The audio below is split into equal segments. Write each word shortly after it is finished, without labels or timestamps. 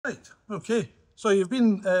Okay. So you've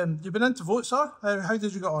been into vote, sir. How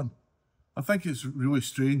did you get on? I think it's really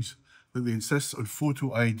strange that they insist on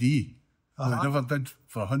photo ID. They never did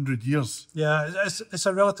for 100 years. Yeah, it's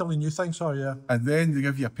a relatively new thing, sir, yeah. And then they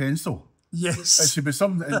give you a pencil. Yes. It should be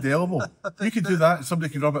something indelible. You can do that and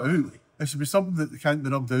somebody can rub it out. It should be something that can't be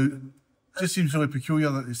rubbed out. It just seems really peculiar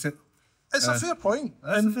that they sit. It's a fair point.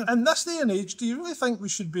 In this day and age, do you really think we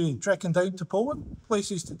should be trekking down to polling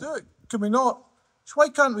places to do it? Can we not? Why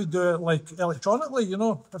can't we do it like electronically, you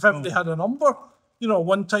know? If everybody had a number, you know, a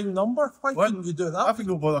one-time number, why couldn't you do it that? I think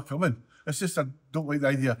they'll bother coming. It's just I don't like the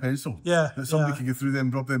idea of pencil. Yeah. That somebody can go through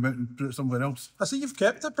them, rub them out and put it somewhere else. I see you've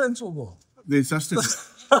kept the pencil though. They insisted.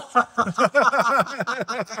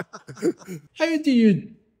 How do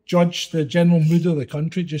you judge the general mood of the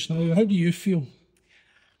country just now? How do you feel?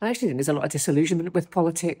 I actually think there's a lot of disillusionment with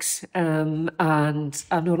politics, and I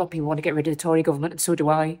know a lot of people want to get rid of the Tory government, and so do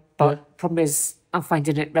I. But the problem is, I'm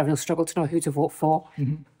finding it a real struggle to know who to vote for.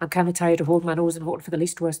 I'm kind of tired of holding my nose and voting for the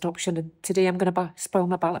least worst option. And today, I'm going to spoil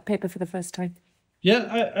my ballot paper for the first time.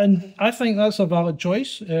 Yeah, and I think that's a valid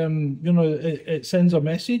choice. You know, it sends a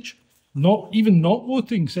message. Not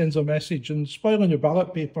voting sends a message, and spoiling your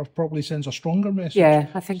ballot paper probably sends a stronger message. Yeah,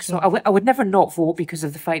 I think so. I would never not vote because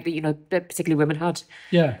of the fact that, you know, particularly women had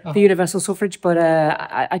the universal suffrage, but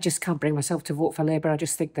I just can't bring myself to vote for Labour. I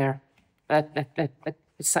just think they're a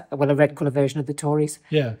red colour version of the Tories.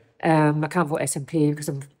 Yeah. I can't vote SNP because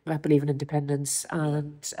I believe in independence,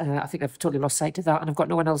 and I think I've totally lost sight of that, and I've got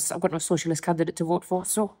no one else. I've got no socialist candidate to vote for,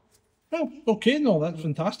 so... Oh, okay, no, that's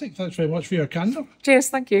fantastic. Thanks very much for your candour. Cheers,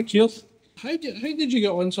 thank you. Cheers. How did you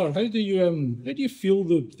get on, sir? How do you feel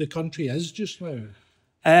the country is just now?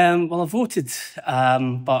 Well, I voted,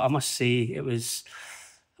 but I must say it was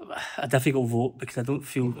a difficult vote because I don't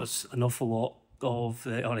feel there's an awful lot of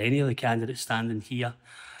or any of the candidates standing here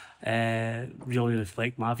really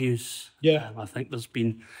reflect my views. Yeah, I think there's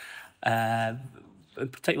been.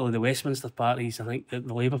 Particularly the Westminster parties, I think that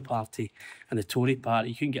the Labour Party and the Tory Party,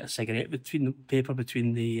 you couldn't get a cigarette between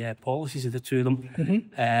the policies of the two of them.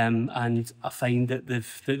 And I find that the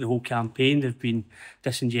whole campaign, they've been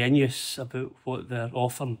disingenuous about what they're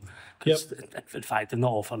offering. Because in fact, they're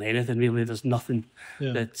not offering anything really. There's nothing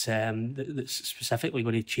that's specifically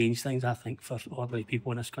going to change things, I think, for ordinary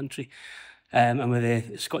people in this country. And with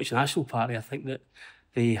the Scottish National Party, I think that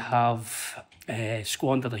they have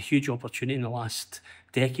squandered a huge opportunity in the last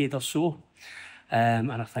decade or so.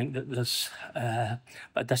 And I think that there's a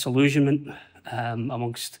disillusionment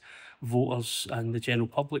amongst voters and the general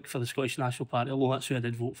public for the Scottish National Party, although that's who I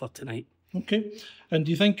did vote for tonight. Okay. And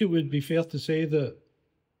do you think it would be fair to say that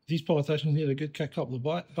these politicians need a good kick up the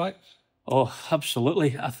back? Oh,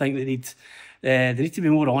 absolutely. I think they need to be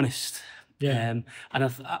more honest. Yeah.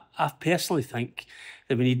 And I personally think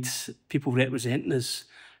that we need people representing us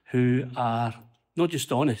who are not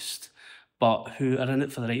just honest, but who are in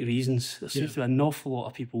it for the right reasons. There seems to be an awful lot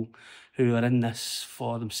of people who are in this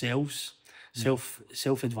for themselves,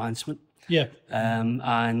 self-advancement. Yeah.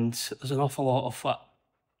 And there's an awful lot of what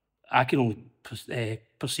I can only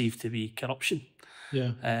perceive to be corruption.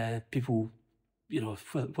 Yeah. People, you know,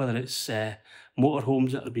 whether it's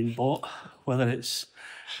motorhomes that have been bought, whether it's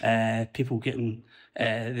people getting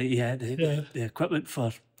the equipment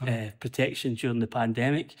for protection during the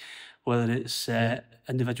pandemic, whether it's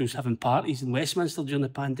individuals having parties in Westminster during the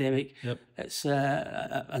pandemic. It's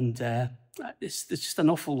it's just an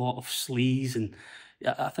awful lot of sleaze, and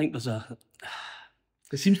I think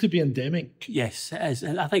it seems to be endemic. Yes, it is,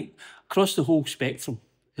 and I think across the whole spectrum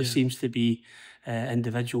there seems to be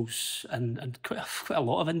individuals and quite a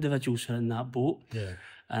lot of individuals who are in that boat. Yeah.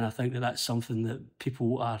 And I think that that's something that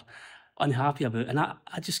people are unhappy about. And I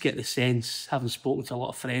just get the sense, having spoken to a lot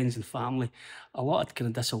of friends and family, a lot of kind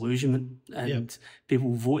of disillusionment and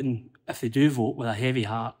people voting, if they do vote, with a heavy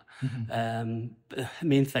heart. But the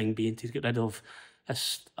main thing being to get rid of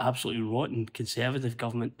this absolutely rotten Conservative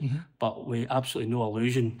government, but with absolutely no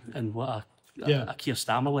illusion in what a Keir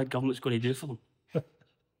Starmer-led government's going to do for them.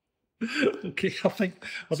 Okay, I think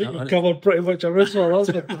we've covered pretty much everything.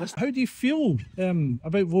 How do you feel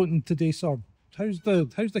about voting today, sir? How's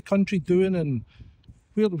the country doing, and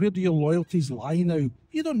where do your loyalties lie now?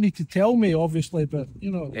 You don't need to tell me, obviously, but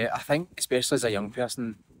you know. I think, especially as a young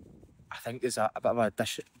person, I think there's a bit of a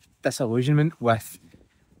disillusionment with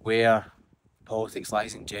where politics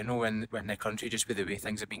lies in general in the country, just with the way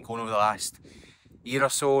things have been going over the last year or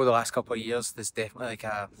so, the last couple of years. There's definitely like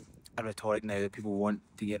a rhetoric now that people want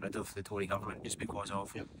to get rid of the Tory government just because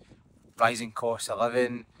of rising costs of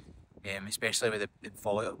living, especially with the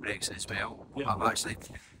fallout of Brexit as well.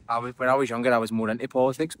 when I was younger, I was more into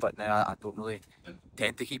politics, but now I don't really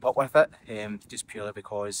tend to keep up with it, just purely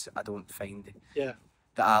because I don't find Yeah.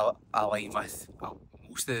 that I align with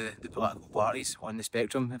most of the political parties on the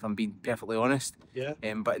spectrum, if I'm being perfectly honest. Yeah.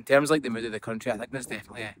 But in terms of like the mood of the country, I think there's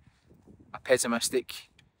definitely a pessimistic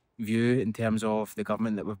view in terms of the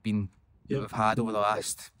government that we've had over the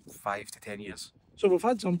last 5 to 10 years. So we've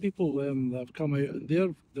had some people that have come out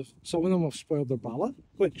and some of them have spoiled their ballot,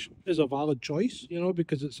 which is a valid choice, you know,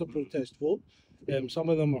 because it's a protest vote. Some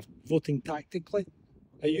of them are voting tactically.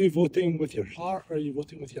 Are you voting with your heart or are you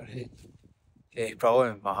voting with your head?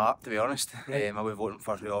 Probably with my heart, to be honest. Right. I'll be voting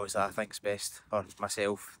for who obviously I think's best for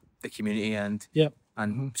myself, the community, and Yep.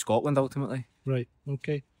 Scotland ultimately. Right.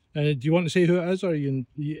 Okay. Do you want to say who it is, or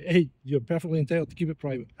hey, you're perfectly entitled to keep it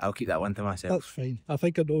private? I'll keep that one to myself. That's fine. I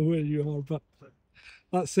think I know where you are, but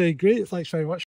that's great. Thanks very much.